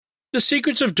The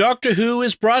Secrets of Doctor Who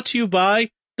is brought to you by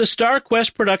the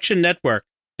StarQuest Production Network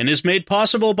and is made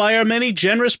possible by our many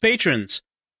generous patrons.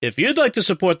 If you'd like to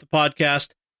support the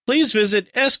podcast, please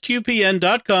visit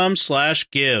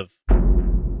sqpn.com/give.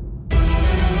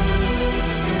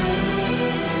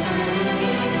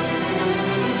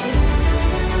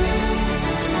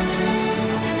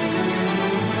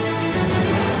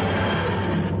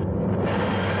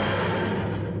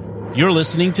 You're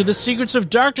listening to The Secrets of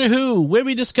Doctor Who, where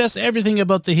we discuss everything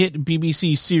about the hit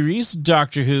BBC series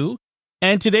Doctor Who.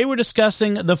 And today we're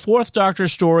discussing the Fourth Doctor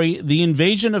story, The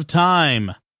Invasion of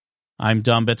Time. I'm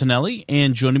Dom Bettinelli,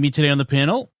 and joining me today on the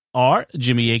panel are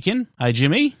Jimmy Aiken. Hi,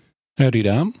 Jimmy. Howdy,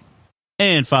 Dom.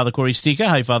 And Father Corey Stika.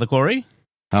 Hi, Father Corey.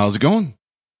 How's it going?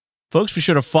 Folks, be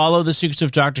sure to follow The Secrets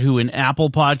of Doctor Who in Apple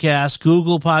Podcasts,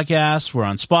 Google Podcasts. We're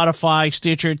on Spotify,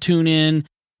 Stitcher, TuneIn,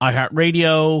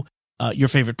 iHeartRadio. Your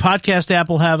favorite podcast app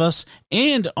will have us,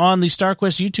 and on the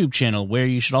StarQuest YouTube channel, where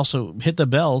you should also hit the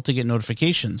bell to get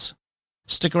notifications.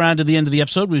 Stick around to the end of the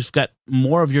episode. We've got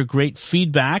more of your great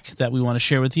feedback that we want to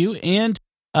share with you, and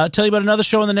tell you about another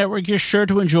show on the network you're sure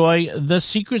to enjoy, The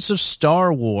Secrets of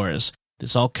Star Wars.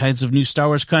 There's all kinds of new Star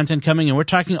Wars content coming, and we're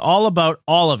talking all about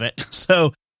all of it.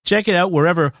 So check it out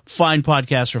wherever fine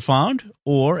podcasts are found,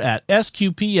 or at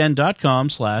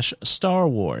sqpn.com/Star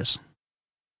Wars.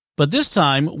 But this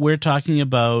time, we're talking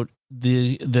about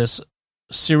this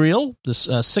serial, this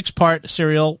six-part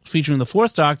serial featuring the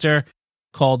Fourth Doctor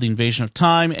called The Invasion of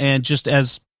Time. And just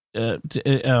as to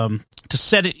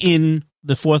set it in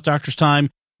the Fourth Doctor's time,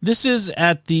 this is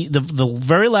at the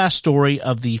very last story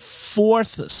of the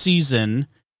fourth season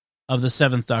of the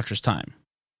Seventh Doctor's time.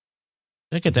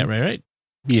 Did I get that right?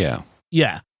 Yeah.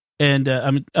 Yeah. And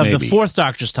of the Fourth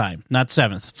Doctor's time, not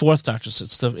seventh. Fourth Doctor's.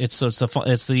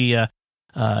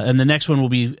 And the next one will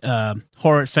be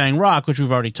Horror at Fang Rock, which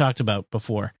we've already talked about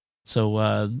before.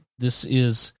 So this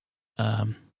is,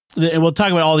 and we'll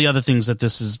talk about all the other things that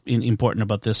this is important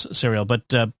about this serial. But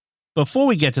before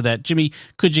we get to that, Jimmy,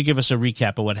 could you give us a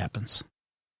recap of what happens?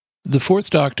 The Fourth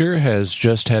Doctor has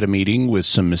just had a meeting with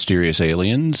some mysterious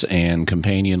aliens, and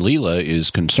companion Leela is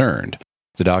concerned.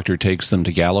 The Doctor takes them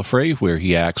to Gallifrey, where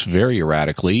he acts very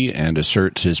erratically and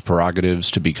asserts his prerogatives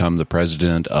to become the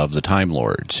president of the Time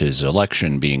Lords, his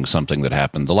election being something that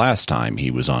happened the last time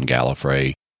he was on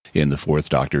Gallifrey in the Fourth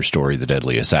Doctor story, The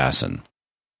Deadly Assassin.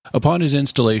 Upon his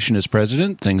installation as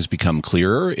president, things become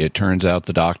clearer. It turns out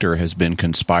the Doctor has been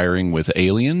conspiring with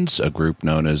aliens, a group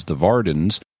known as the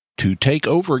Vardens, to take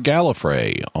over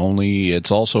Gallifrey, only it's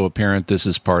also apparent this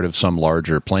is part of some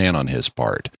larger plan on his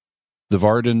part. The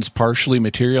Vardens partially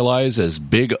materialize as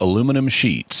big aluminum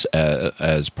sheets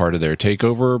as part of their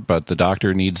takeover, but the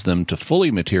Doctor needs them to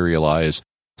fully materialize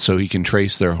so he can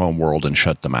trace their homeworld and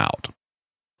shut them out.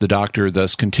 The Doctor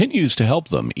thus continues to help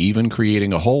them, even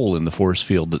creating a hole in the force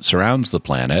field that surrounds the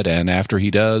planet, and after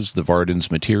he does, the Vardens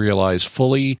materialize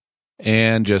fully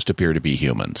and just appear to be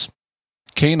humans.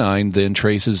 K9 then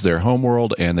traces their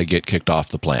homeworld and they get kicked off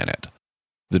the planet.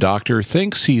 The Doctor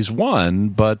thinks he's won,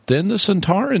 but then the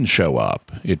Sontarans show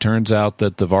up. It turns out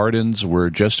that the Vardens were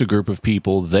just a group of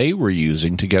people they were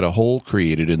using to get a hole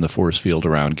created in the force field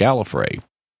around Gallifrey.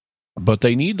 But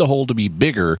they need the hole to be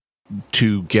bigger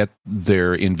to get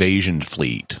their invasion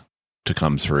fleet to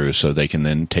come through so they can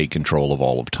then take control of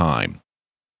all of time.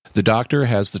 The Doctor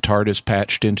has the TARDIS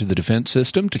patched into the defense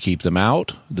system to keep them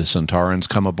out. The Sontarans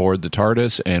come aboard the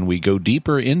TARDIS, and we go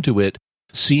deeper into it,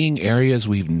 seeing areas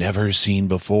we've never seen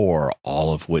before,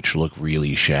 all of which look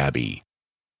really shabby.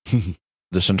 The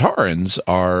Sontarans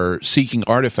are seeking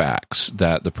artifacts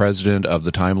that the president of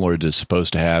the Time Lords is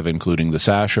supposed to have, including the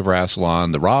Sash of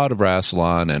Rassilon, the Rod of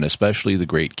Rassilon, and especially the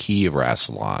Great Key of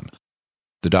Rassilon.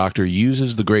 The Doctor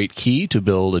uses the Great Key to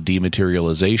build a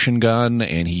dematerialization gun,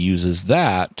 and he uses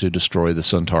that to destroy the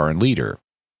Sontaran leader.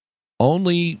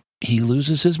 Only he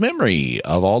loses his memory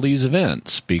of all these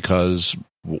events, because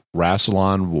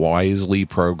Rassilon wisely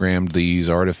programmed these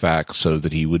artifacts so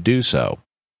that he would do so.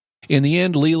 In the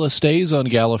end, Leela stays on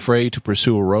Gallifrey to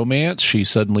pursue a romance she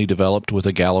suddenly developed with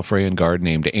a Gallifreyan guard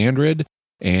named Andred,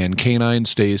 and K9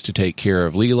 stays to take care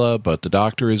of Leela, but the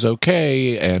Doctor is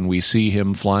okay, and we see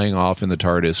him flying off in the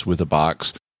TARDIS with a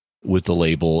box with the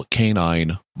label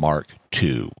K9 Mark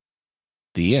II.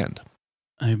 The end.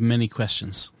 I have many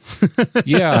questions.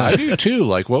 Yeah, I do too.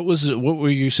 Like, what were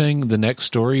you saying? The next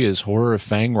story is Horror of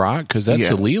Fang Rock? Because that's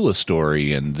a Leela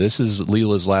story, and this is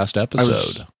Leela's last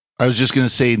episode. I was just going to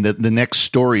say that the next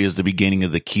story is the beginning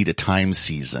of the Key to Time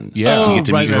season. Yeah, we get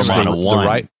to meet Romana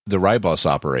 1. The Ribos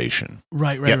operation.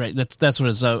 Right. That's what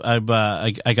it is.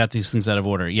 I got these things out of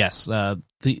order. Yes. And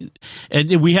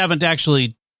we haven't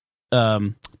actually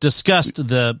discussed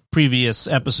the previous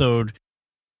episode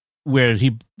where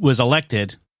he was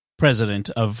elected president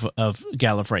of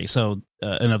Gallifrey, so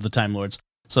and of the Time Lords.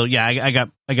 So yeah, I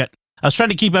was trying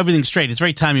to keep everything straight. It's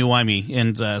very timey-wimey,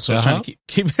 and so I was trying to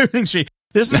keep everything straight.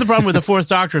 This is the problem with the Fourth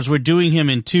Doctor, is we're doing him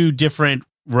in two different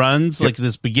runs, like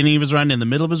this beginning of his run and the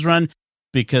middle of his run,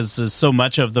 because there's so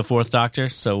much of the Fourth Doctor.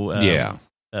 So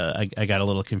I got a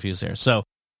little confused there. So,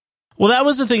 well, that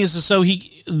was the thing, is so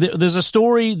there's a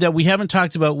story that we haven't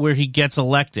talked about where he gets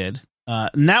elected.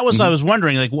 And that was, I was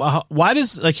wondering, like, why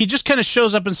does, like, he just kind of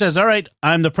shows up and says, all right,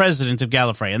 I'm the president of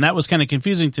Gallifrey. And that was kind of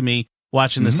confusing to me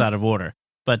watching this out of order.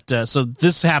 But so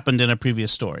this happened in a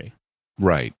previous story.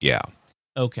 Right. Yeah.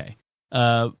 Okay.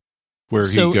 Where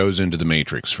he goes into the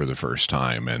Matrix for the first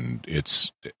time, and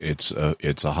it's a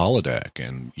holodeck,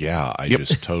 and yeah, I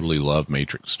just totally love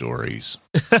Matrix stories.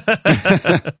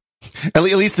 At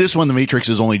least this one, the Matrix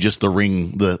is only just the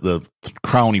ring, the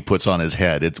crown he puts on his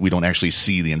head. We don't actually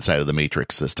see the inside of the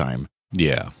Matrix this time.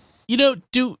 Yeah. You know,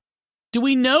 do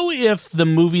we know if the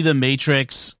movie The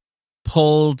Matrix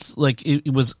pulled, like,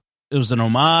 it was an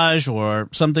homage or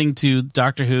something to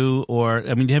Doctor Who? Or,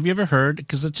 I mean, have you ever heard?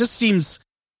 Because it just seems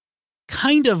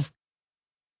kind of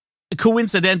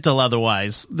coincidental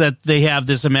otherwise that they have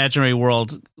this imaginary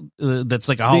world that's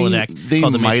like a holodeck. They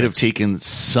might have taken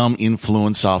some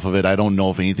influence off of it. I don't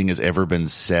know if anything has ever been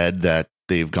said that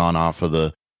they've gone off of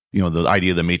the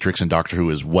idea of the Matrix and Doctor Who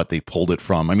is what they pulled it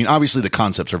from. I mean, obviously the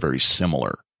concepts are very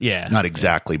similar. Yeah. Not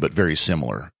exactly, but very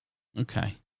similar.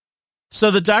 Okay.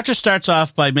 So the Doctor starts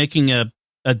off by making a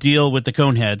deal with the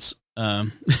Coneheads.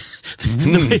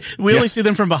 We only see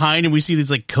them from behind, and we see these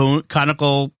like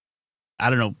conical, I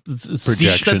don't know,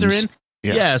 seats that they're in.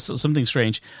 Yeah, so something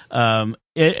strange. And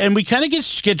we kind of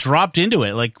get dropped into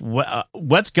it. Like,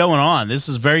 what's going on? This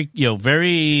is very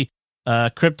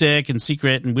cryptic and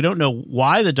secret, and we don't know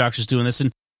why the Doctor's doing this.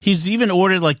 And he's even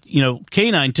ordered, like,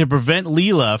 K9 to prevent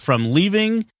Leela from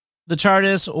leaving the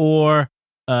TARDIS or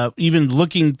even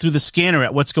looking through the scanner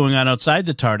at what's going on outside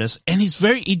the TARDIS. And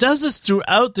he does this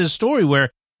throughout this story where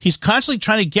he's constantly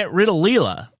trying to get rid of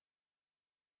Leela.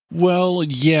 Well,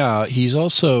 yeah, he's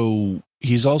also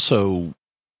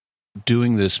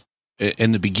doing this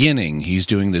in the beginning. He's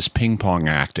doing this ping pong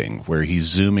acting where he's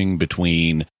zooming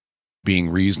between being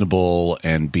reasonable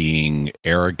and being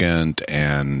arrogant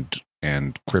and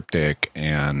cryptic,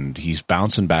 and he's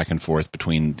bouncing back and forth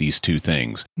between these two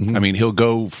things. I mean, he'll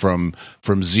go from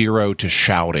 0 to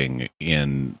shouting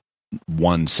in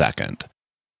 1 second,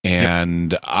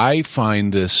 and I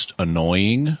find this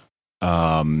annoying.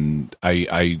 I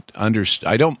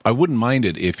wouldn't mind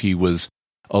it if he was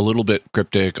a little bit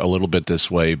cryptic, a little bit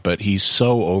this way, but he's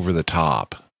so over the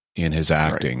top in his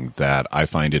acting that I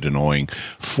find it annoying.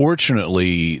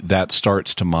 Fortunately, that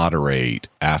starts to moderate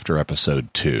after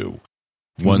episode 2.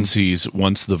 Once the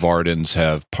Vardans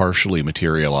have partially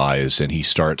materialized and he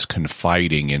starts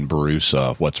confiding in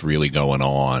Barusa what's really going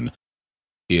on,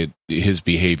 his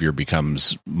behavior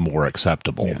becomes more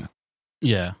acceptable.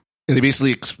 Yeah. And they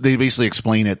basically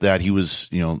explain it that he was,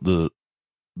 the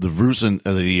Rusin,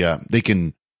 they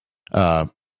can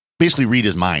basically read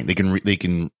his mind.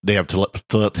 They have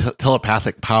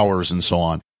telepathic powers and so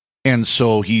on. And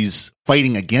so he's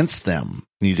fighting against them,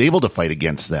 and he's able to fight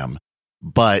against them,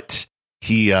 but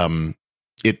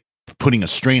it putting a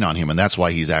strain on him, and that's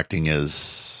why he's acting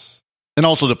as, and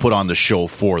also to put on the show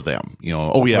for them.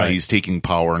 He's taking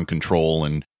power and control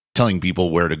and telling people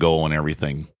where to go and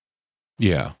everything.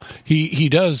 Yeah, he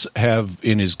does have,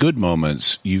 in his good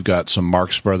moments, you've got some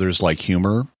Marx Brothers like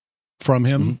humor from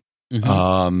him,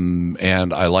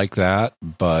 and I like that.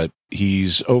 But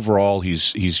he's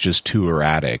just too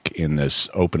erratic in this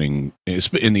in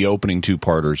the opening 2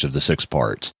 parters of the 6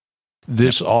 parts.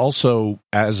 This also,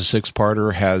 as a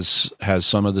 6-parter, has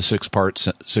some of the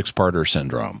 6-parter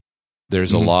syndrome.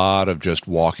 There's a lot of just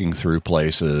walking through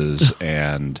places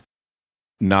and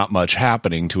not much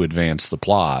happening to advance the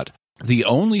plot. The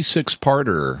only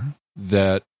 6-parter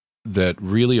that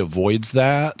really avoids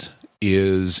that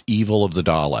is Evil of the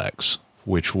Daleks,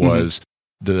 which was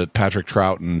the Patrick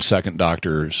Troughton Second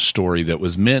Doctor story that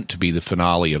was meant to be the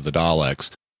finale of the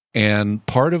Daleks. And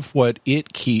part of what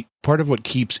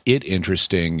keeps it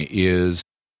interesting is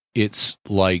it's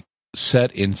like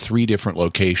set in 3 different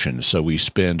locations. So we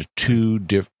spend 2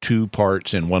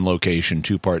 parts in one location,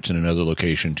 2 parts in another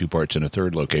location, 2 parts in a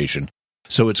third location.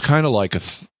 So it's kind of like 3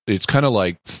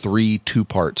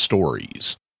 2-part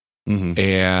stories.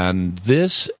 And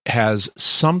this has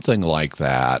something like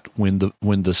that when the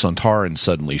Sontarans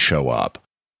suddenly show up,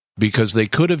 because they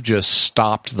could have just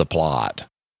stopped the plot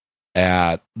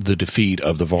at the defeat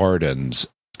of the Vardans,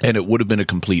 and it would have been a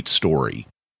complete story.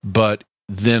 But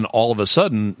then all of a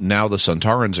sudden, now the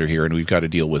Sontarans are here and we've got to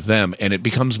deal with them, and it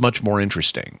becomes much more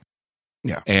interesting.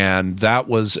 Yeah. And that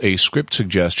was a script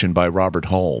suggestion by Robert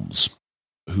Holmes,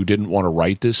 who didn't want to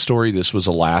write this story. This was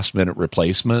a last-minute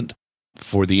replacement.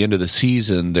 For the end of the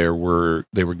season, they were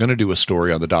going to do a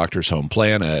story on the Doctor's home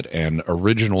planet, and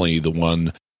originally the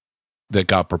one that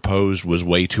got proposed was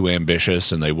way too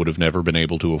ambitious, and they would have never been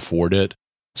able to afford it.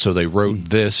 So they wrote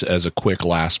this as a quick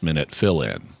last-minute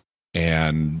fill-in.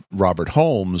 And Robert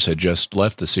Holmes had just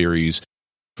left the series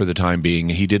for the time being.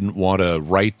 He didn't want to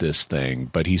write this thing,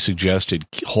 but he suggested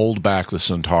hold back the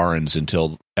Sontarans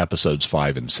until episodes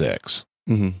 5 and 6.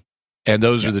 Mm-hmm. And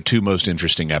those are the two most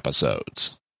interesting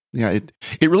episodes. Yeah, it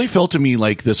really felt to me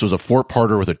like this was a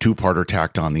 4-parter with a 2-parter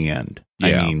tacked on the end.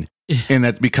 Yeah. I mean, and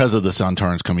that's because of the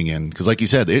Sontarans coming in. Because like you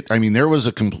said, there was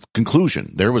a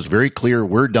conclusion. There was very clear,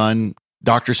 we're done.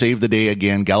 Doctor saved the day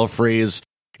again. Gallifrey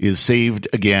is saved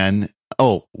again.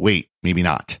 Oh, wait, maybe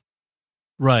not.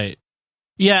 Right.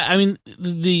 Yeah, I mean,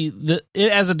 the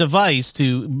as a device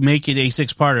to make it a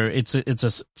 6-parter, it's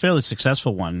a fairly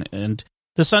successful one. And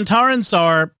the Sontarans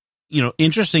are,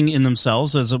 interesting in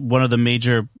themselves as one of the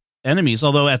major enemies.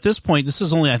 Although at this point, this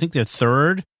is only, I think, their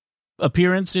 3rd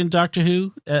appearance in Doctor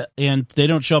Who, and they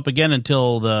don't show up again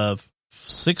until the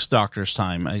 6th Doctor's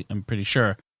time, I'm pretty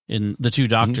sure, in the 2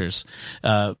 Doctors.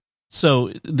 Mm-hmm.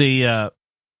 So they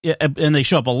and they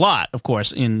show up a lot, of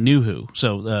course, in New Who.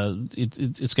 So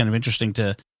it's kind of interesting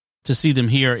to see them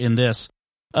here in this.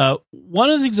 One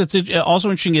of the things that's also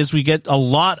interesting is we get a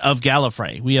lot of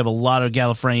Gallifrey. We have a lot of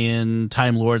Gallifreyan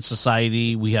Time Lord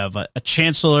Society. We have a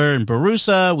Chancellor in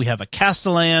Barusa. We have a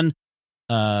Castellan,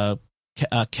 Kellner.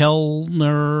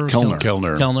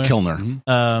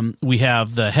 Mm-hmm. We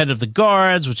have the head of the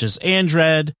guards, which is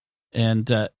Andred, and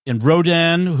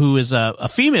Rodan, who is a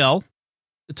female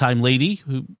Time Lady,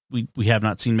 who we have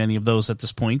not seen many of those at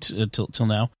this point till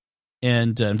now.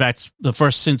 And in fact, the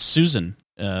first since Susan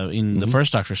in the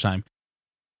first Doctor's time.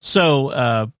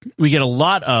 So we get a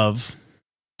lot of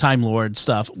Time Lord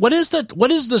stuff. What is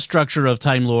the structure of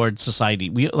Time Lord Society?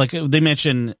 They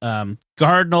mention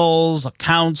cardinals, a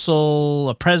council,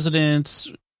 a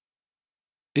president.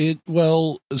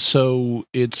 So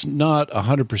it's not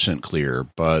 100% clear,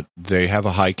 but they have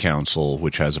a high council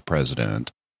which has a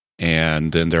president,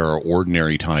 and then there are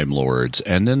ordinary Time Lords,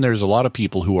 and then there's a lot of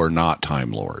people who are not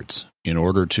Time Lords. In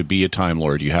order to be a Time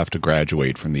Lord, you have to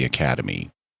graduate from the Academy,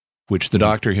 which the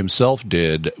Doctor himself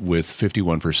did with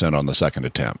 51% on the second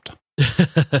attempt.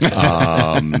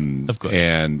 Of course.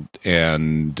 And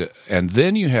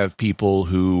then you have people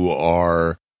who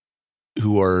are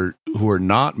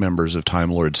not members of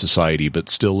Time Lord Society but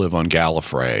still live on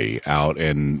Gallifrey out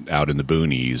in the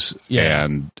boonies. Yeah.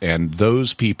 And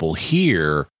those people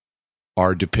here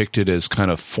are depicted as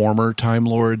kind of former Time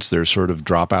Lords. They're sort of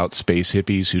dropout space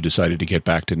hippies who decided to get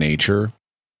back to nature.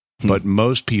 But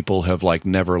most people have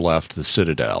never left the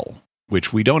Citadel,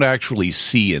 which we don't actually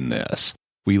see in this.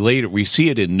 We see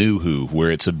it in New Who,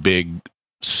 where it's a big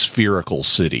spherical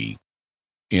city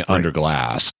under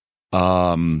glass.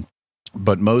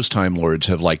 But most Time Lords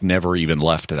have never even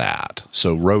left that.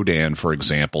 So Rodan, for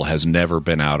example, has never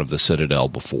been out of the Citadel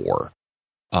before.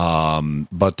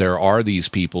 But there are these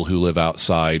people who live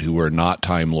outside who are not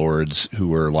Time Lords,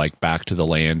 who are back to the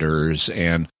Landers,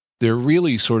 and they're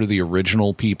really sort of the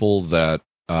original people that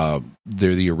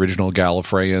they're the original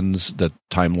Gallifreyans that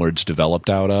Time Lords developed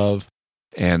out of,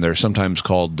 and they're sometimes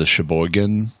called the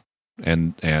Sheboygan,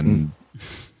 and and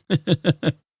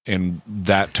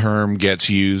that term gets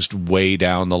used way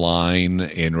down the line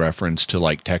in reference to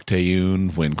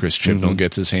Tecteun when Chris Chibnall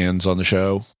gets his hands on the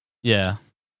show. Yeah.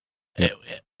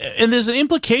 And there's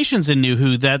implications in New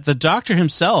Who that the Doctor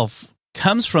himself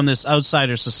comes from this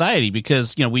outsider society,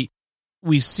 because we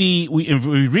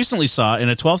recently saw in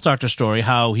a 12th Doctor story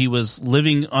how he was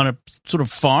living on a sort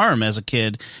of farm as a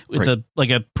kid. It's a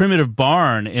primitive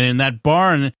barn, and in that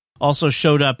barn also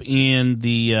showed up in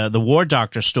the War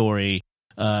Doctor story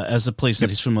as a place that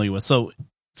he's familiar with. So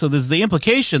there's the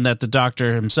implication that the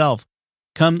Doctor himself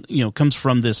comes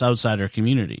from this outsider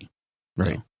community.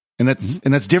 Right. So. And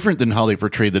that's different than how they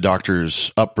portrayed the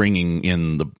Doctor's upbringing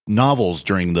in the novels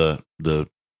during the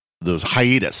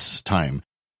hiatus time.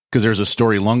 Because there's a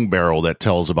story, Lung Barrel, that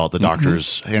tells about the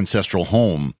Doctor's ancestral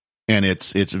home, and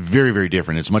it's very, very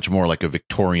different. It's much more like a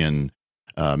Victorian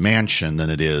mansion than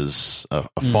it is a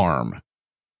farm.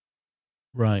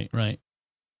 Right.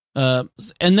 And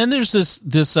then there's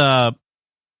this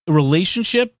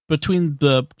relationship between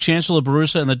the Chancellor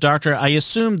Barusa and the Doctor. I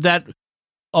assume that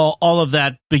all of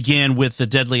that began with the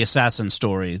Deadly Assassin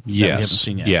story that we haven't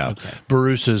seen yet. Yeah. Okay.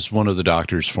 Barusa is one of the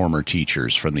Doctor's former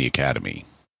teachers from the Academy.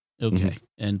 Okay.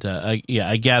 And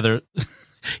I gather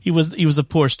he was a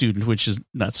poor student, which is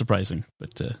not surprising.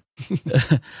 But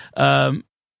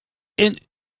and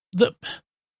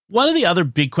one of the other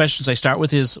big questions I start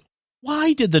with is,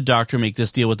 why did the Doctor make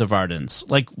this deal with the Vardans?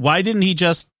 Like, why didn't he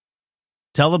just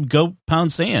tell them go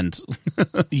pound sand?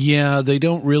 Yeah, they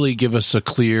don't really give us a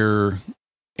clear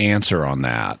answer on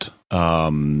that.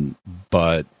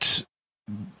 But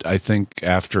I think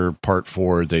after part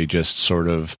 4, they just sort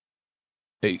of,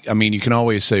 I mean, you can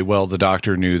always say, well, the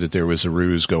Doctor knew that there was a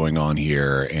ruse going on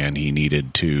here and he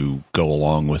needed to go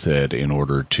along with it in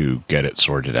order to get it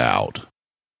sorted out.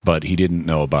 But he didn't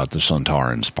know about the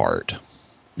Sontarans part.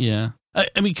 Yeah. I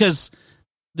mean, because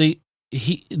they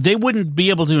wouldn't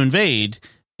be able to invade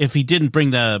if he didn't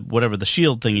bring the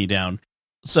shield thingy down.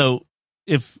 So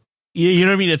if you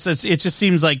know what I mean, it just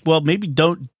seems like, well, maybe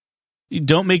don't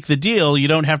make the deal. You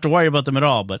don't have to worry about them at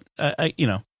all. But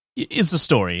it's a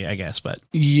story, I guess. But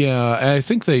yeah, I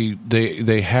think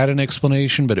they had an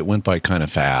explanation, but it went by kind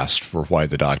of fast for why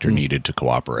the Doctor needed to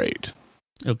cooperate.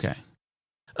 Okay.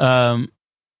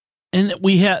 And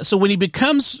we have, so when he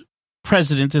becomes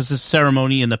president, there's this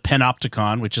ceremony in the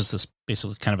Panopticon, which is this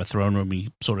basically kind of a throne roomy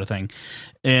sort of thing.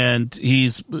 And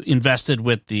he's invested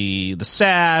with the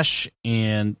sash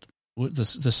and the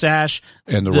sash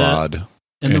and the rod.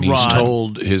 And he's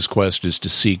told his quest is to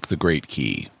seek the Great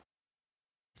Key.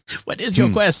 What is your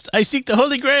quest? I seek the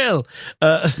Holy Grail.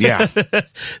 Yeah.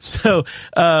 So,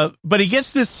 but he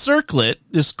gets this circlet,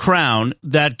 this crown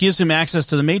that gives him access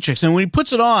to the Matrix. And when he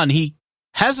puts it on, he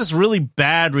has this really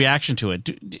bad reaction to it.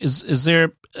 Is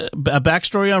there a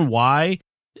backstory on why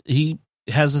he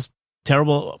has this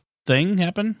terrible thing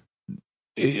happen?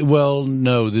 Well,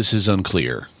 no, this is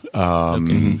unclear.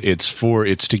 Okay.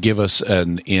 It's to give us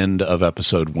an end of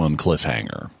episode 1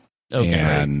 cliffhanger. Okay.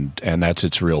 And that's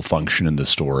its real function in the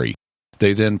story.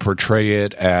 They then portray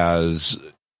it as,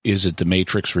 is it the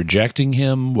Matrix rejecting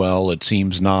him? Well, it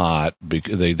seems not.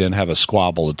 They then have a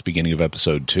squabble at the beginning of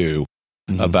episode 2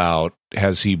 about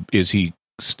is he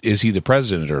the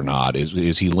president or not?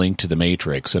 Is he linked to the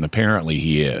Matrix? And apparently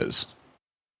he is.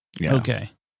 Yeah. Okay.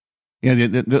 Yeah.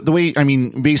 The way, I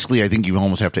mean, basically, I think you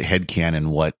almost have to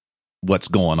headcanon what's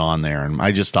going on there. And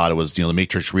I just thought it was, the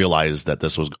Matrix realized that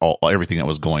this was everything that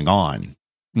was going on.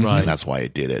 Right. And that's why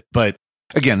it did it. But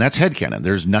again, that's headcanon.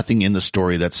 There's nothing in the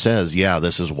story that says, yeah,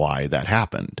 this is why that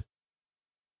happened.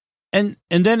 And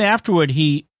then afterward,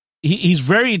 he's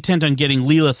very intent on getting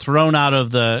Leela thrown out of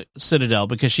the Citadel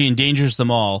because she endangers them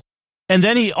all. And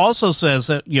then he also says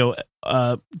that,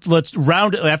 let's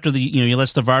round after he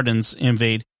lets the Vardans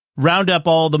invade, round up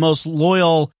all the most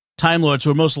loyal Time Lords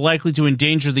who are most likely to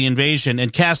endanger the invasion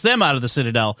and cast them out of the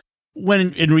Citadel.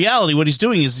 When in reality, what he's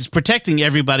doing is he's protecting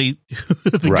everybody,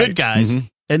 the good guys,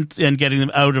 and getting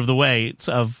them out of the way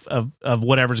of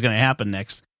whatever's going to happen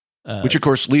next. Which, of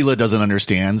course, Leela doesn't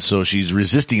understand, so she's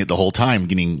resisting it the whole time,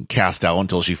 getting cast out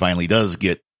until she finally does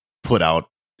get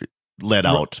let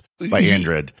out by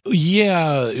Andred.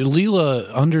 Yeah, Leela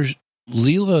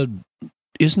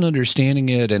isn't understanding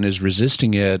it and is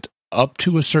resisting it up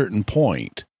to a certain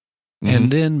point.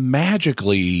 And then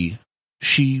magically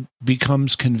she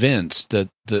becomes convinced that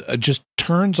just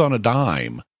turns on a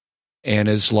dime and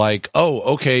is like, oh,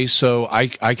 okay, so I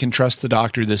can trust the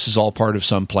Doctor. This is all part of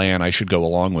some plan. I should go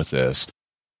along with this.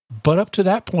 But up to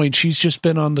that point, she's just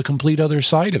been on the complete other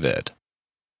side of it.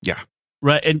 Yeah.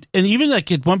 Right. And even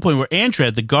like at one point where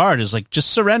Andred, the guard, is like, just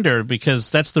surrender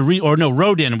because that's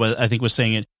Rodin, I think, was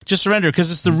saying it. Just surrender because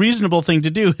it's the reasonable thing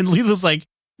to do. And Leela's like,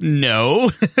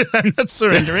 no, I'm not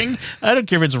surrendering. I don't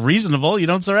care if it's reasonable. You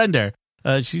don't surrender.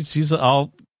 She's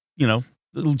all,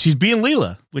 she's being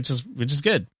Leela, which is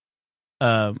good.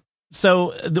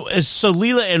 So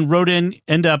Leela and Rodin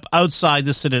end up outside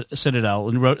the Citadel,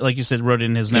 and like you said,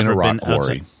 Rodin has never been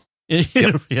outside.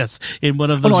 Yes, in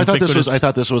one of those. I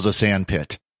thought this was a sand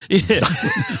pit. Yeah,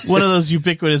 one of those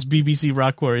ubiquitous BBC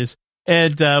rock quarries,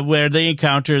 and where they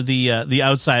encounter the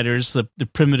outsiders, the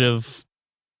primitive,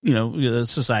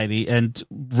 society, and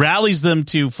rallies them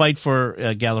to fight for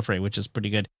Gallifrey, which is pretty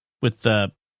good with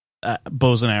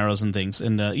bows and arrows and things,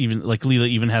 and even like Leela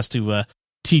even has to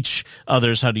teach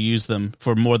others how to use them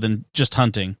for more than just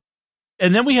hunting.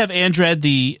 And then we have Andred,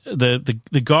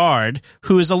 the guard,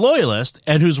 who is a loyalist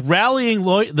and who's rallying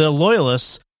the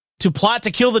loyalists to plot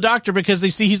to kill the Doctor because they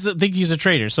see think he's a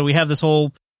traitor. So we have this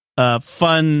whole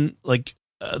fun, like,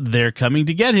 they're coming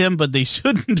to get him, but they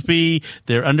shouldn't be.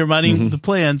 They're undermining the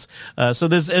plans. So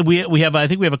we have a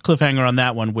cliffhanger on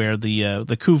that one where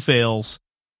the coup fails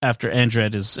after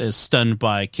Andred is stunned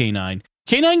by K9.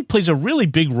 K9 plays a really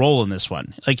big role in this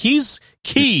one. Like, he's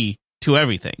key to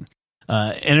everything.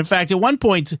 And in fact, at one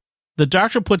point, the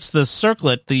Doctor puts the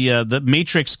circlet, the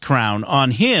Matrix crown, on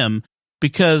him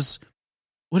because,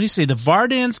 what do you say? The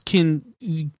Vardans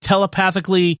can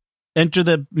telepathically enter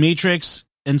the Matrix,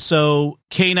 and so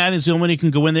K9 is the only one who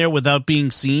can go in there without being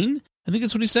seen. I think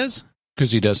that's what he says.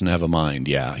 Because he doesn't have a mind.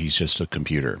 Yeah, he's just a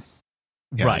computer.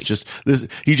 Yeah, right.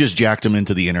 He just jacked him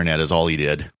into the internet is all he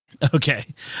did. Okay.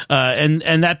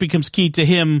 And that becomes key to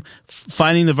him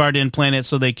finding the Vardan planet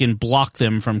so they can block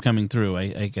them from coming through,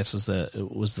 I guess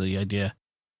was the idea.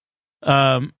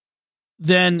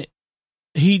 Then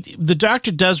the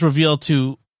Doctor does reveal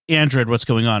to Andred what's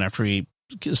going on after he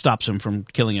stops him from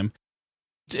killing him.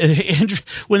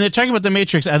 When they're talking about the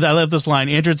Matrix, I love this line.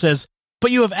 Andred says,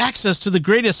 "But you have access to the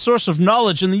greatest source of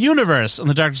knowledge in the universe." And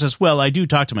the Doctor says, "Well, I do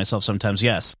talk to myself sometimes,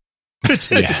 yes."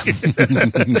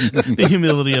 The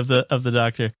humility of the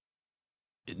Doctor.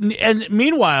 And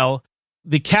meanwhile,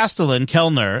 the Castellan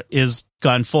Kellner is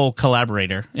gone full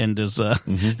collaborator and is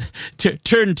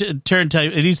turned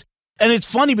type. And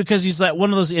it's funny because he's like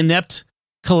one of those inept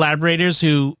collaborators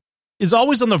who is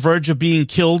always on the verge of being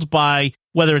killed by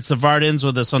whether it's the Vardans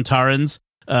or the Sontarans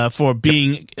for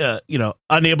being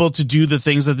unable to do the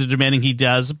things that they're demanding he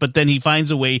does. But then he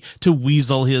finds a way to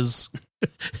weasel his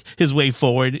way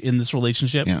forward in this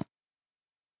relationship. Yeah.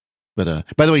 But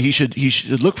by the way, he should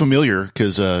look familiar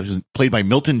because played by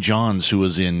Milton Johns, who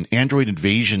was in Android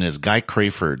Invasion as Guy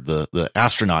Crayford, the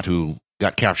astronaut who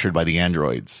got captured by the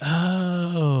androids.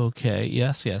 Oh, okay.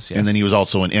 Yes. And then he was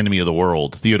also in Enemy of the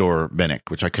World, Theodore Bennick,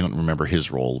 which I couldn't remember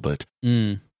his role, but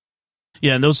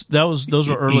yeah, and those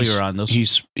were earlier on.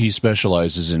 Those he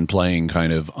specializes in playing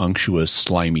kind of unctuous,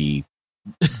 slimy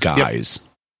guys.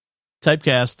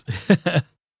 Typecast.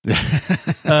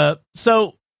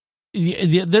 So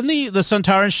then the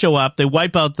Sontarans show up. They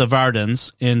wipe out the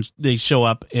Vardans, and they show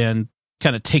up and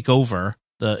kind of take over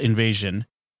the invasion.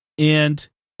 And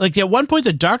like at one point,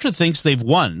 the Doctor thinks they've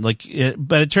won.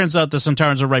 But it turns out the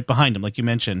Sontarans are right behind him, like you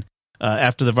mentioned.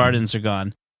 After the Vardans are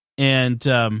gone,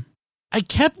 and I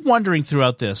kept wondering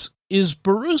throughout this: is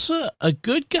Borusa a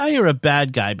good guy or a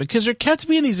bad guy? Because there kept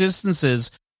being these instances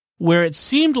where it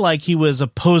seemed like he was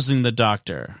opposing the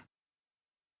Doctor.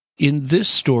 In this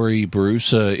story,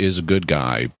 Borusa is a good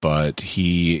guy, but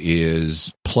he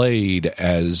is played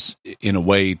as in a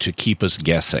way to keep us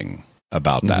guessing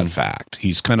about that fact.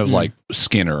 He's kind of like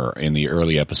Skinner in the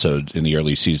early episodes, in the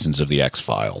early seasons of the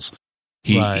X-Files.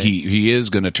 He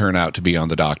is going to turn out to be on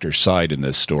the Doctor's side in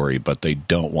this story, but they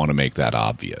don't want to make that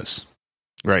obvious.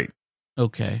 Right.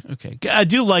 Okay. I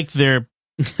do like their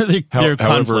However,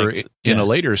 conflict. In a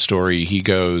later story, he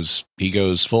goes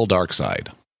full dark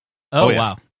side. Oh yeah.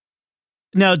 Wow.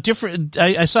 Now, different.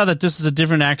 I saw that this is a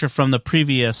different actor from the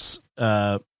previous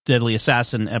Deadly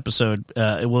Assassin episode.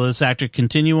 Will this actor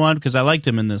continue on? Because I liked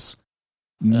him in this.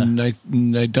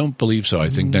 I don't believe so. I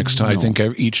think next time. No. I think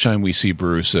each time we see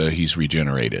Borusa, he's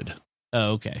regenerated.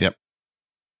 Oh, okay. Yep.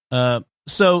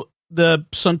 So the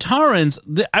Sontarans,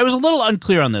 I was a little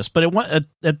unclear on this, but it went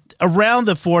at around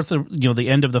the fourth, the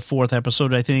end of the fourth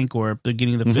episode, I think, or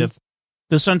beginning of the fifth.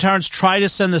 The Sontarans try to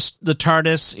send the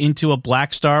TARDIS into a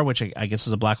black star, which I guess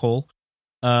is a black hole.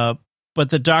 But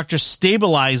the Doctor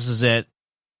stabilizes it,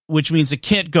 which means it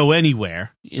can't go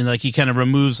anywhere. He kind of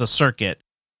removes a circuit.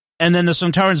 And then the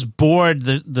Sontarans board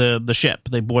the ship.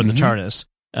 They board the TARDIS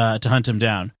to hunt him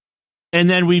down. And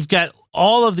then we've got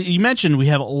all of you mentioned we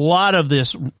have a lot of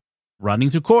this running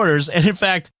through corridors. And in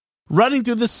fact, running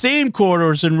through the same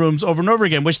corridors and rooms over and over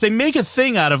again, which they make a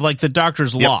thing out of, like the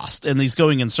Doctor's lost and he's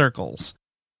going in circles.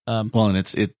 Well, and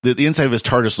the inside of his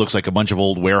TARDIS looks like a bunch of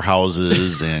old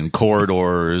warehouses and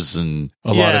corridors, and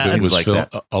a lot of it was like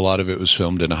that. A lot of it was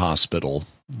filmed in a hospital.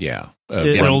 Yeah,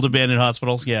 in old abandoned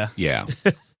hospitals. Yeah.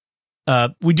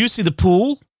 We do see the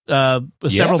pool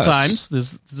several times.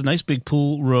 There's a nice big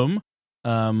pool room.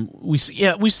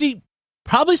 We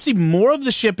probably see more of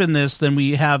the ship in this than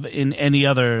we have in any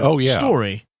other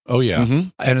story. Oh, yeah.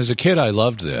 And as a kid, I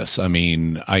loved this. I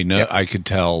mean, I know I could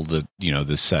tell that,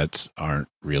 the sets aren't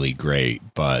really great,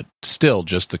 but still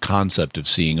just the concept of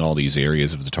seeing all these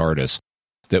areas of the TARDIS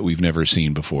that we've never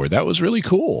seen before, that was really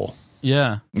cool.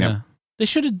 Yeah. They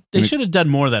should have done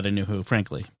more of that in New Who,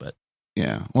 frankly, but.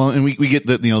 Yeah. Well, and we get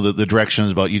the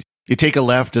directions about you take a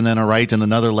left and then a right and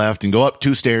another left and go up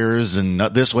 2 stairs and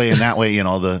this way and that way,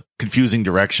 the confusing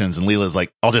directions. And Leela's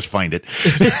like, I'll just find it.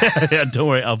 Yeah, don't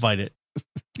worry, I'll find it.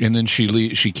 And then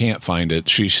she can't find it.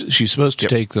 She's supposed to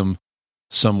take them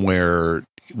somewhere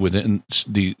within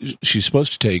she's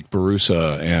supposed to take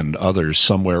Borusa and others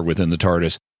somewhere within the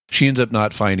TARDIS. She ends up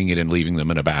not finding it and leaving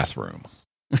them in a bathroom.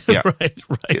 Yeah. right.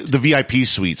 The VIP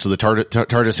suite. So the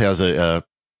TARDIS has a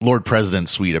Lord President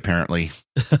suite, apparently.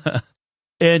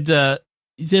 And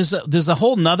There's a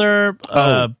whole nother.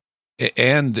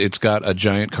 And it's got a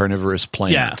giant carnivorous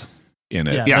plant in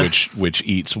it, which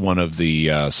eats one of the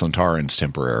Sontarans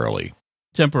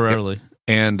temporarily.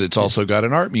 And it's also got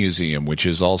an art museum, which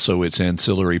is also its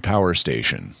ancillary power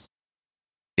station.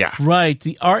 Yeah. Right.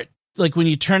 The art, like when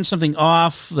you turn something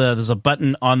off, there's a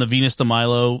button on the Venus de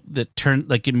Milo that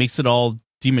it makes it all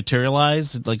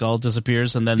dematerialize, it like all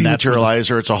disappears, and then dematerialize,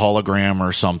 or it's a hologram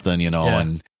or something, you know. Yeah.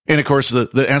 And of course,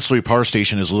 the ancillary power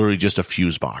station is literally just a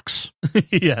fuse box.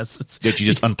 Yes, that you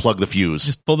just unplug the fuse,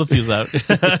 just pull the fuse out.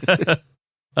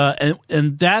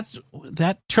 And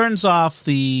that turns off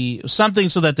something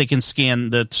so that they can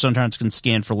scan, the Sontarans can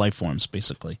scan for life forms,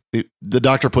 basically. The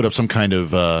doctor put up some kind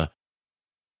of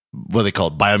what they call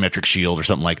it, biometric shield or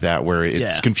something like that, where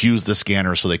it's confused the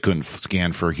scanner so they couldn't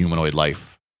scan for humanoid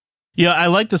life. Yeah, I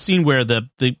like the scene where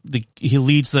he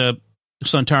leads the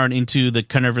Sontaran into the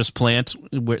carnivorous plant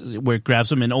where it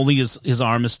grabs him, and only his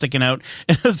arm is sticking out.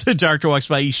 And as the doctor walks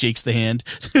by, he shakes the hand.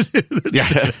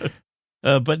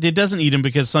 But it doesn't eat him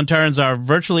because Sontarans are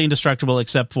virtually indestructible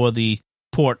except for the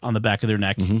port on the back of their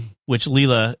neck, which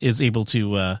Leela is able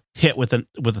to hit with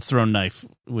a thrown knife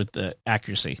with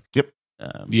accuracy. Yep.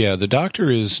 The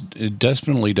doctor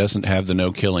definitely doesn't have the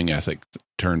no killing ethic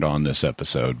turned on this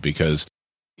episode, because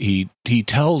he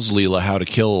tells Leela how to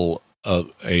kill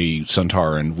a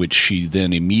Sontaran, which she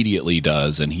then immediately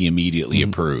does, and he immediately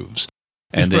approves.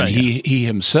 And then he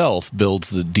himself builds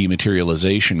the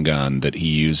dematerialization gun that he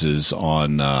uses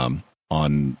on the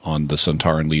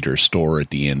Sontaran leader's store at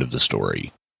the end of the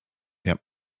story. Yep.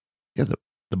 Yeah,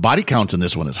 the body count in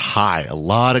this one is high. A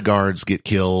lot of guards get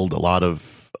killed. A lot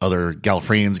of other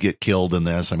Gallifreyans get killed in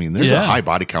this. I mean, there's a high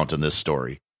body count in this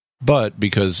story. But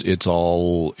because it's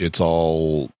all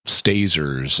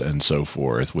stasers and so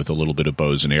forth, with a little bit of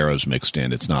bows and arrows mixed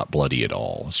in, it's not bloody at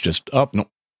all. It's just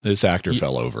this actor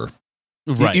fell over.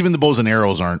 Right. Even the bows and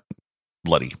arrows aren't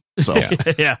bloody. So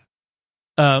yeah.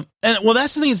 And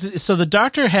that's the thing. So the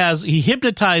doctor he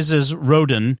hypnotizes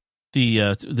Roden,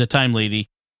 the Time Lady,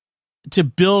 to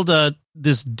build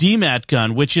this DMAT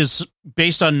gun, which is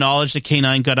based on knowledge that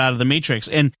K9 got out of the Matrix,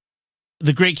 and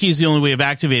the Great Key is the only way of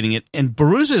activating it. And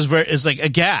Barusa is like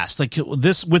aghast, like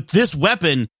with this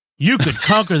weapon you could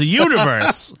conquer the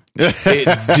universe.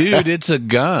 Dude, it's a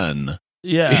gun.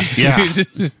 Yeah.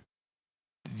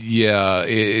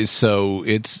 Yeah, so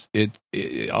it's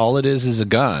all it is a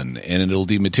gun, and it'll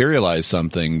dematerialize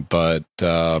something, but I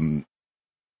don't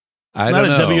know. Not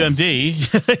a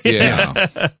WMD.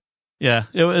 Yeah, yeah.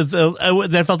 It was.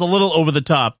 That felt a little over the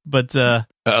top, but a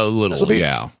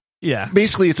little. Yeah.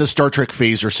 Basically, it's a Star Trek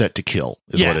phaser set to kill,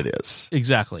 is what it is.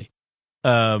 Exactly.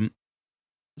 So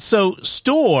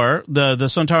Storr, the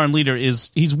Sontaran leader,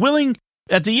 he's willing.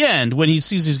 At the end, when he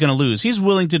sees he's going to lose, he's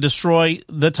willing to destroy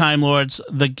the Time Lords,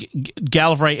 the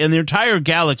Gallifrey, and the entire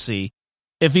galaxy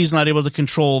if he's not able to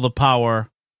control the power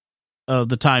of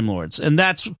the Time Lords. And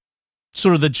that's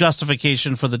sort of the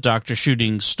justification for the Doctor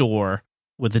shooting Storr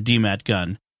with the DMAT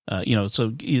gun.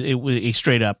 So a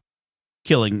straight up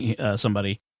killing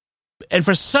somebody. And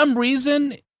for some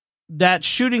reason, that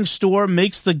shooting Storr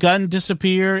makes the gun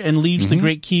disappear and leaves the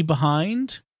Great Key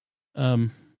behind.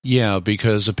 Yeah,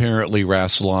 because apparently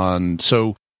Rassilon...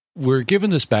 So we're given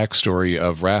this backstory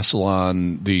of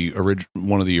Rassilon,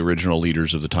 one of the original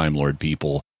leaders of the Time Lord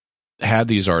people, had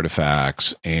these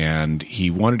artifacts, and he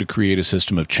wanted to create a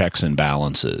system of checks and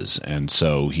balances. And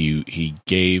so he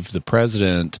gave the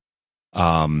president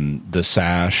the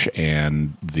sash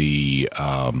and the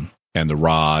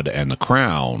rod and the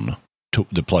crown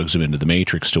that plugs him into the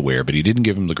Matrix to wear, but he didn't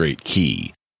give him the Great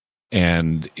Key.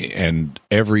 And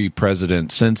every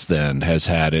president since then has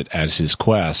had it as his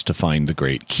quest to find the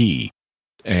Great Key.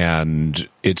 And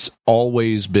it's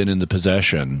always been in the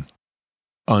possession,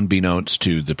 unbeknownst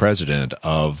to the president,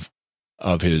 of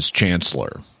his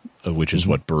chancellor, which is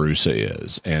what Barusa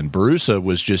is. And Barusa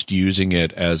was just using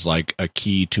it as like a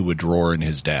key to a drawer in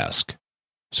his desk.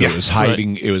 So it was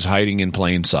hiding. Right. It was hiding in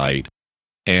plain sight.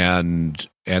 And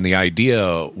the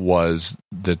idea was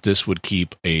that this would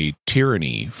keep a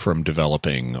tyranny from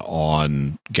developing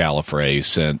on Gallifrey,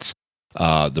 since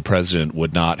the president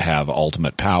would not have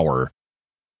ultimate power.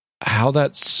 How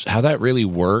that really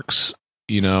works,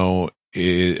 it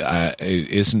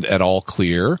isn't at all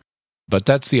clear, but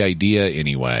that's the idea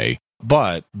anyway.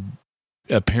 But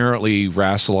apparently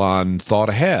Rassilon thought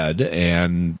ahead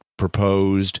and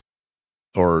proposed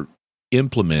or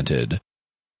implemented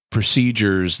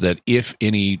procedures that if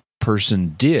any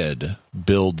person did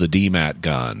build the DMAT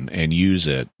gun and use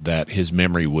it, that his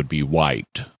memory would be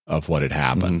wiped of what had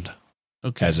happened.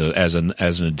 Okay. As an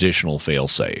additional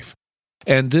failsafe.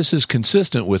 And this is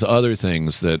consistent with other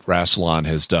things that Rassilon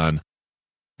has done.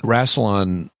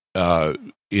 Rassilon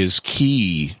is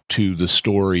key to the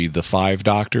story The Five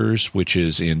Doctors, which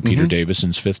is in Peter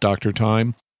Davison's Fifth Doctor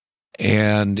time.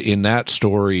 And in that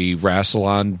story,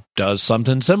 Rassilon does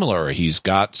something similar. He's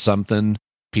got something,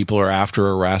 people are after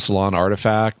a Rassilon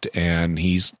artifact, and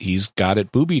he's got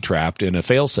it booby-trapped in a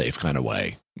failsafe kind of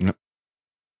way.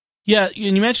 Yeah, and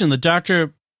you mentioned the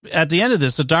Doctor, at the end of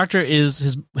this, the Doctor has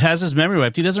his memory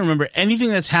wiped. He doesn't remember anything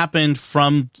that's happened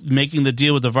from making the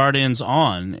deal with the Vardans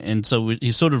on, and so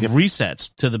he sort of resets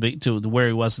to where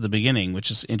he was at the beginning, which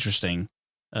is interesting.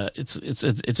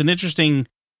 It's an interesting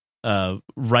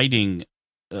writing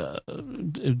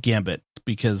gambit,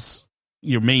 because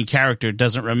your main character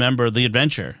doesn't remember the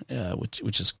adventure,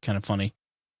 which is kind of funny.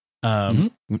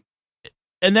 And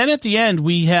then at the end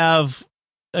we have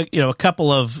a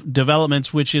couple of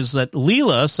developments, which is that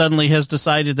Leela suddenly has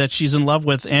decided that she's in love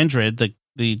with Andred,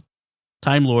 the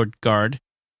Time Lord guard,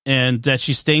 and that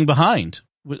she's staying behind.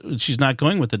 She's not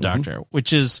going with the Doctor,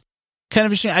 which is kind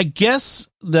of interesting. I guess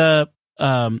the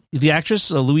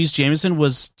actress Louise Jameson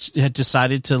had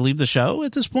decided to leave the show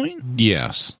at this point.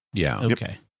 Yes. Yeah.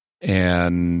 Okay.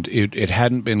 And it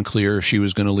hadn't been clear if she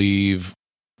was going to leave,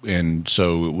 and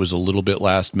so it was a little bit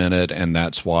last minute, and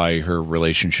that's why her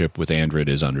relationship with Andred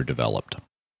is underdeveloped.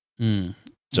 So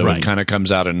it kind of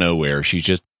comes out of nowhere. She's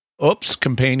just, oops,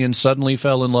 companion suddenly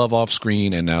fell in love off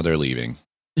screen, and now they're leaving.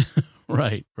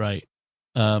 Right.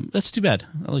 That's too bad.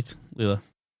 I liked Leela.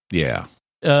 Yeah.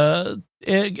 I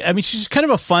mean, she's kind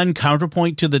of a fun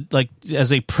counterpoint to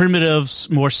as a primitive,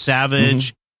 more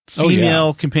savage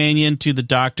female companion to the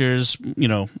Doctor's,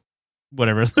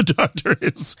 whatever the Doctor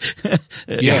is.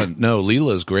 No,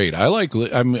 Leela's great.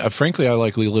 Frankly, I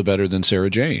like Leela better than Sarah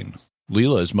Jane.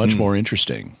 Leela is much more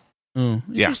interesting. Oh,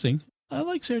 interesting. Yeah. I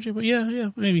like Sarah Jane, but yeah,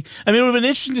 maybe. I mean, it would have been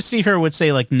interesting to see her with,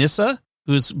 say, like Nyssa,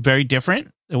 who's very different.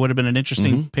 It would have been an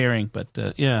interesting pairing,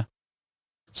 but yeah.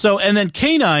 So, and then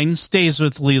K9 stays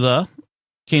with Leela,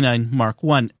 K9 Mark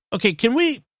 1. Okay, can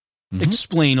we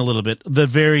explain a little bit the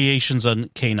variations on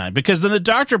K9? Because then the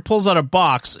Doctor pulls out a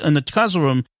box in the console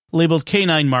room labeled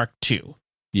K9 Mark 2.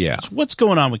 Yeah. So what's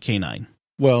going on with K9?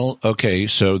 Well, okay,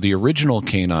 so the original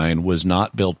K9 was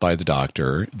not built by the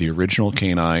Doctor. The original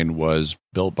K9 was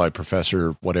built by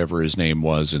Professor whatever his name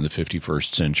was in the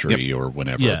 51st century or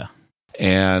whenever. Yeah.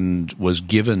 And was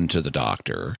given to the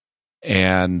Doctor.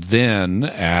 And then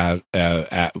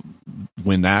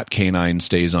when that K9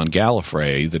 stays on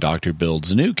Gallifrey, the Doctor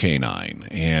builds a new K9.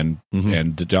 And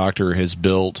the Doctor has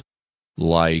built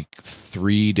like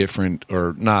three different,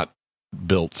 or not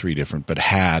built three different, but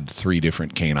had three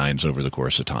different K9s over the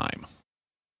course of time.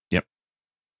 Yep.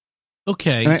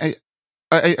 Okay. And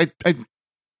I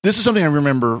this is something I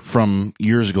remember from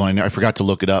years ago, and I forgot to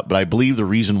look it up, but I believe the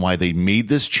reason why they made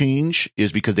this change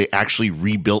is because they actually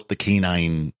rebuilt the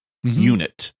K9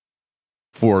 unit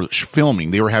for filming.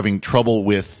 They were having trouble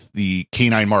with the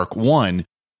K9 Mark 1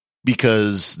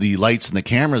 because the lights and the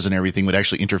cameras and everything would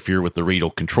actually interfere with the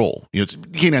radio control.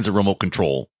 K9's a remote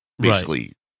control,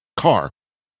 basically, car.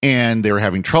 And they were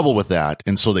having trouble with that.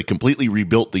 And so they completely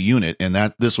rebuilt the unit. And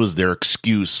this was their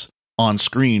excuse on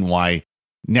screen why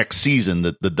next season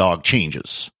the dog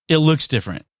changes. It looks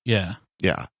different. Yeah.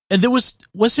 Yeah. And there was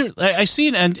there, I see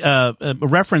a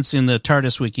reference in the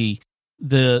TARDIS wiki,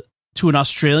 to an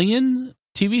Australian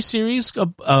TV series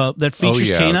that features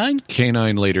K9?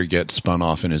 K9 later gets spun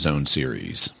off in his own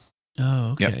series.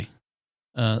 Oh, okay.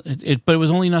 Yep. But it was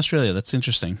only in Australia. That's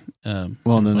interesting. And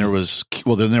then there was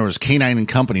K9 and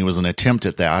Company was an attempt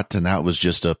at that, and that was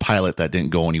just a pilot that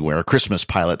didn't go anywhere, a Christmas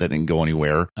pilot that didn't go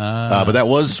anywhere. But that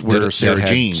was where Sarah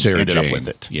Jane ended up with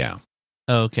it. Yeah.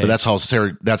 Okay. But that's how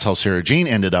Sarah Jane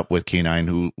ended up with K9,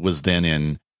 who was then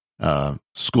in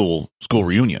school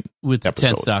reunion with episode.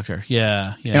 the 10th Doctor.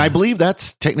 Yeah. And I believe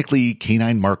that's technically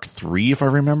K9 Mark 3, if I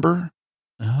remember.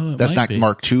 Oh, that's not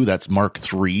Mark 2, that's Mark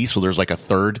 3. So there's like a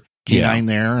third K9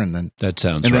 there, and then that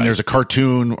sounds. And then there's a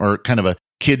cartoon or kind of a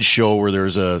kids show where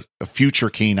there's a future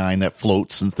K9 that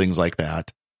floats and things like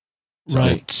that. So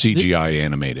right, CGI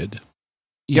animated.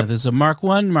 Yeah, there's a Mark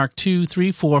 1, Mark 2,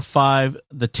 3, 4, 5,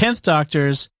 the 10th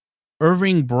Doctors,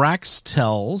 Irving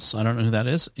Braxtels, I don't know who that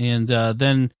is, and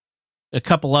then a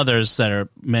couple others that are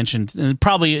mentioned, and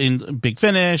probably in Big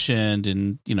Finish and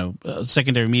in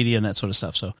secondary media and that sort of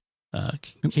stuff. So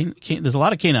there's a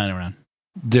lot of K9 around.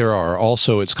 There are.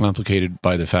 Also, it's complicated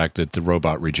by the fact that the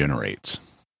robot regenerates.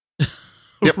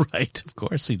 Right, of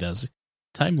course he does.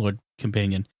 Time Lord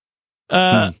companion.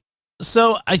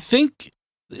 So I think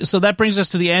that brings us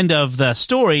to the end of the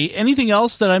story. Anything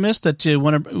else that I missed that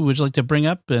would you like to bring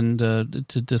up and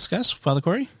to discuss, Father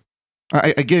Cory?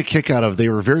 I get a kick out of, they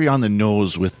were very on the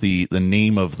nose with the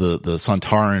name of the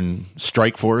Sontaran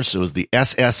strike force. It was the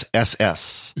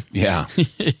SSSS. Yeah.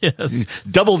 Yes.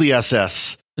 Double the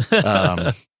SS.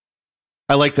 I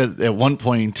like that at one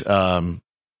point,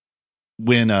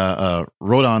 when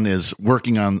Rodon is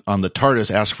working on the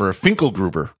TARDIS, ask for a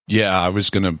Finkelgruber. Yeah, I was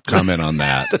going to comment on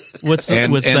that. What's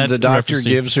and that the doctor reference to?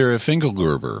 gives her a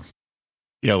Finkelgruber.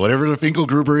 Yeah, whatever the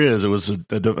Finkelgruber is, it was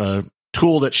a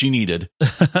tool that she needed.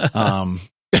 But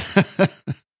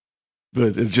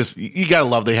it's just, you gotta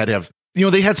love, they had to have,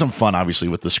 they had some fun obviously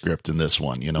with the script in this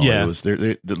one. Yeah. It was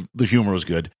the humor was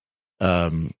good.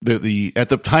 At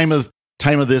the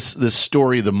time of this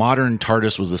story, the modern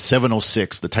TARDIS was the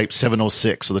 706, the Type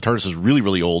 706. So the TARDIS is really,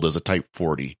 really old as a Type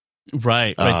 40.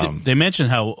 Right. They mention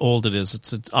how old it is.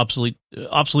 It's an obsolete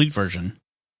version.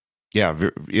 Yeah,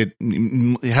 it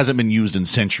hasn't been used in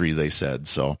centuries, they said.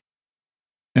 So,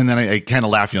 and then I kind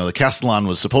of laugh. The Castellan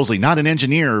was supposedly not an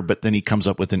engineer, but then he comes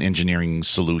up with an engineering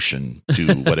solution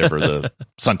to whatever the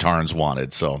Sontarans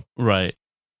wanted. So, right.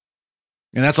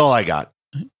 And that's all I got.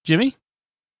 Jimmy?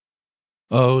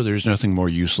 Oh, there's nothing more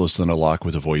useless than a lock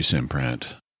with a voice imprint.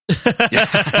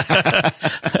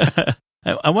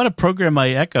 I want to program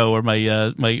my Echo or my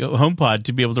HomePod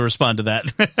to be able to respond to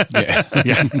that.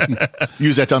 Yeah.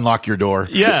 Use that to unlock your door.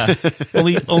 Yeah.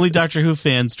 Only Doctor Who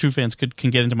fans, true fans, can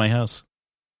get into my house.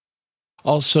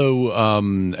 Also,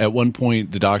 at one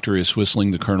point, the Doctor is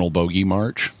whistling the Colonel Bogey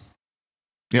March.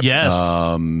 Yep. Yes.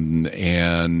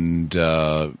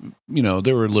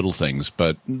 There were little things,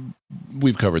 but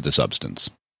we've covered the substance.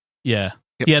 Yeah.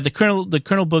 Yep. Yeah, the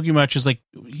Colonel Bogey March is like,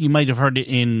 you might have heard it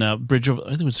in Bridge of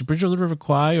the River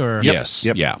Kwai, or Yes,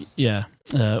 Yep. yeah,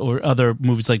 or other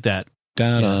movies like that.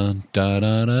 That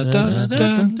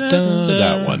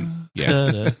one,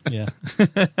 yeah, yeah.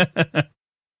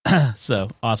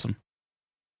 So awesome.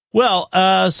 Well,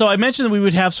 so I mentioned that we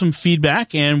would have some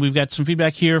feedback, and we've got some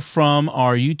feedback here from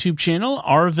our YouTube channel.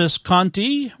 Arvis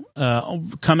Conti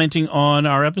commenting on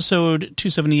our episode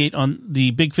 278 on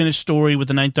the Big Finish story with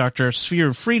the Ninth Doctor, Sphere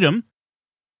of Freedom.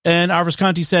 And Arvis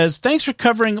Conti says, thanks for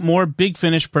covering more Big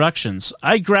Finish productions.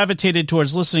 I gravitated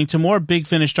towards listening to more Big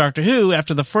Finish Doctor Who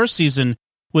after the first season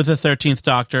with the 13th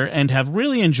Doctor and have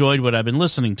really enjoyed what I've been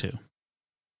listening to.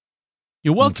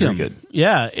 You're welcome. Very good.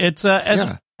 Yeah, it's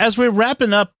as we're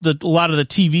wrapping up a lot of the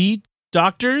TV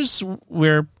Doctors,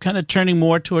 we're kind of turning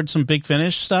more towards some Big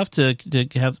Finish stuff to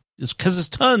have, because there's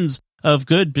tons of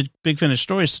good Big Finish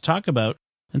stories to talk about,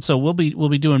 and so we'll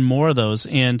be doing more of those.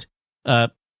 And I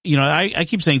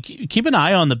keep saying keep an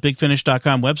eye on the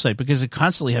BigFinish.com website because they're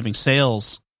constantly having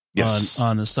sales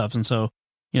on this stuff, and so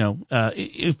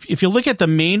if you look at the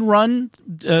main run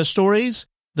stories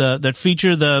that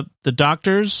feature the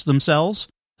Doctors themselves,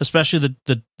 especially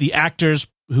the actors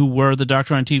who were the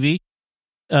Doctor on TV,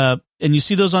 and you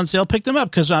see those on sale, pick them up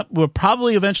because we're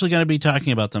probably eventually going to be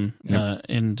talking about them. Yep.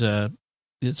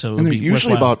 So and they're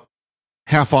usually about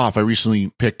half off. I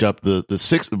recently picked up a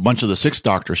bunch of the Sixth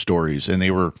Doctor stories, and they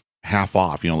were half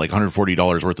off. Like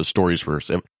 $140 worth of stories for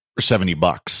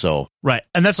 $70. So right,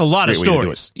 and that's a lot of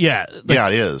stories. Yeah,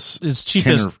 it is. It's cheap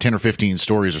 10 or 15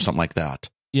 stories or something like that.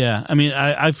 Yeah, I mean,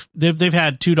 they've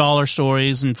had $2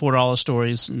 stories and $4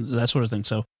 stories and that sort of thing.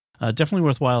 So definitely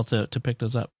worthwhile to pick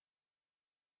those up.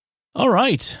 All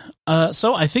right.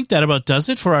 So I think that about does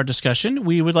it for our discussion.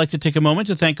 We would like to take a moment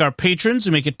to thank our patrons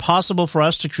who make it possible for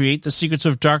us to create the Secrets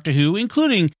of Doctor Who,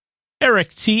 including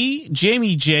Eric T.,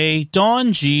 Jamie J.,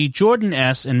 Dawn G., Jordan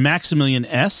S., and Maximilian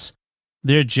S.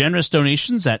 Their generous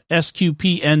donations at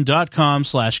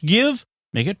sqpn.com/give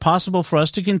make it possible for us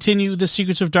to continue the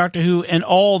Secrets of Doctor Who and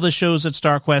all the shows at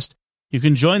StarQuest. You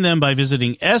can join them by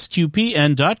visiting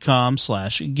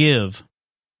sqpn.com/give.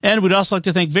 And we'd also like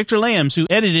to thank Victor Lambs, who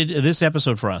edited this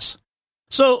episode for us.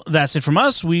 So that's it from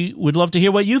us. We would love to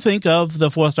hear what you think of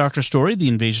the Fourth Doctor story, The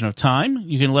Invasion of Time.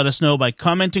 You can let us know by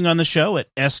commenting on the show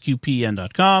at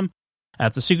sqpn.com,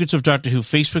 at the Secrets of Doctor Who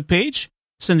Facebook page,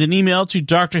 send an email to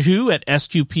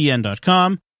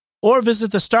drwho@sqpn.com, or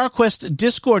visit the StarQuest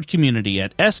Discord community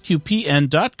at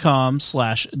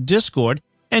sqpn.com/discord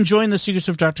and join the Secrets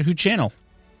of Doctor Who channel.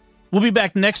 We'll be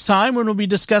back next time when we'll be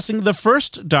discussing the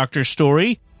first Doctor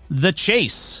story, The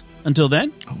Chase. Until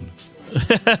then,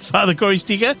 Father Corey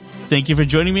Stika, thank you for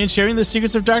joining me and sharing the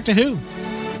Secrets of Doctor Who.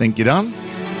 Thank you, Don.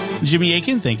 Jimmy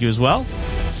Akin, thank you as well.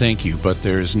 Thank you, but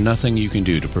there's nothing you can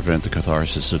do to prevent the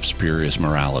catharsis of spurious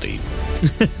morality.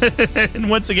 And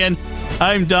once again,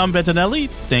 I'm Dom Bettinelli.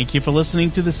 Thank you for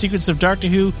listening to the Secrets of Doctor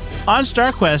Who on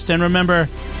StarQuest. And remember,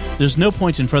 there's no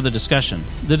point in further discussion.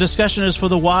 The discussion is for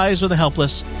the wise or the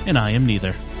helpless, and I am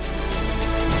neither.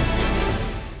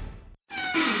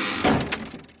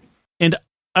 And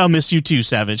I'll miss you too,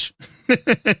 Savage.